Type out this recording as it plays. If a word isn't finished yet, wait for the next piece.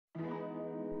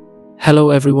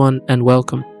Hello everyone and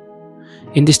welcome.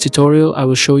 In this tutorial I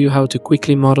will show you how to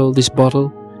quickly model this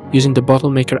bottle using the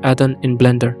bottle maker add-on in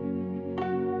Blender.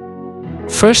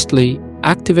 Firstly,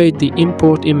 activate the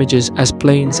Import Images as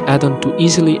Planes add-on to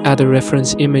easily add a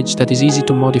reference image that is easy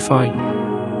to modify.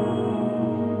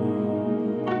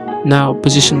 Now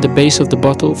position the base of the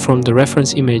bottle from the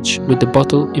reference image with the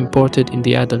bottle imported in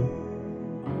the add-on.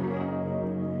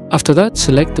 After that,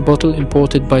 select the bottle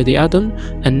imported by the add-on,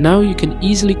 and now you can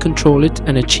easily control it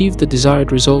and achieve the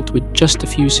desired result with just a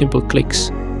few simple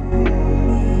clicks.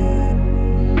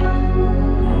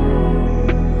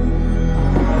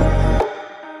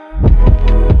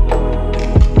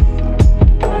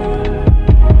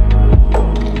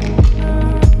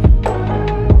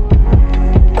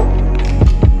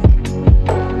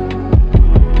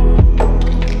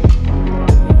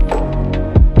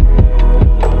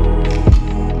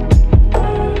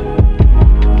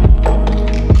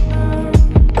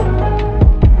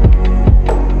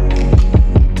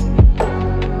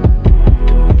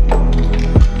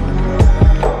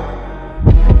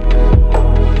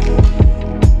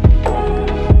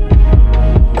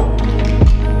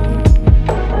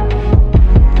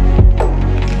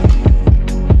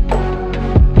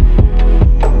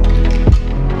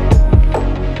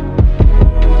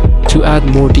 To add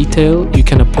more detail, you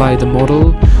can apply the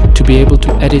model to be able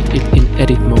to edit it in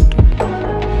edit mode.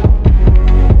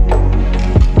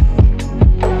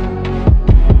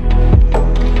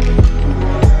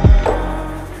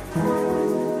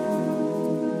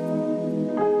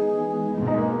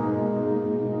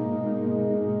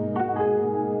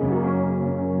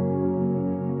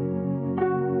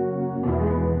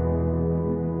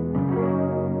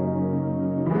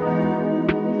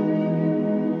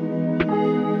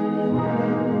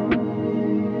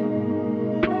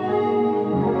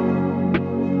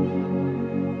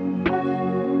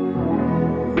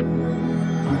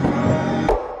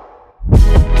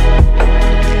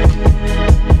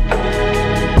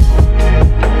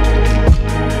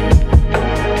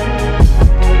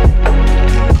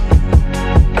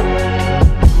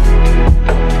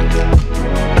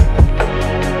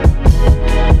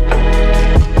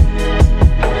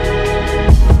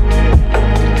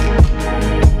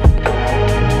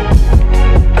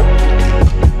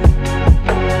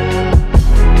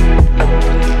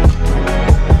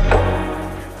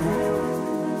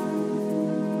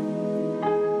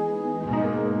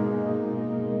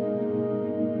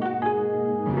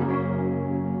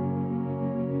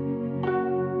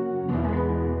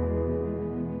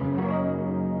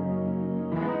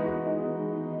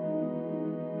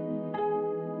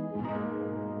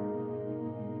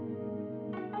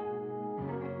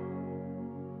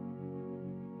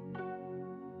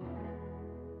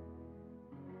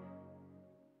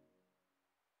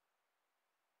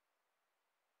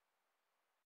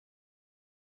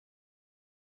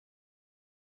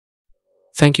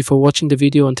 Thank you for watching the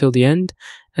video until the end,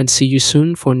 and see you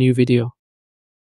soon for a new video.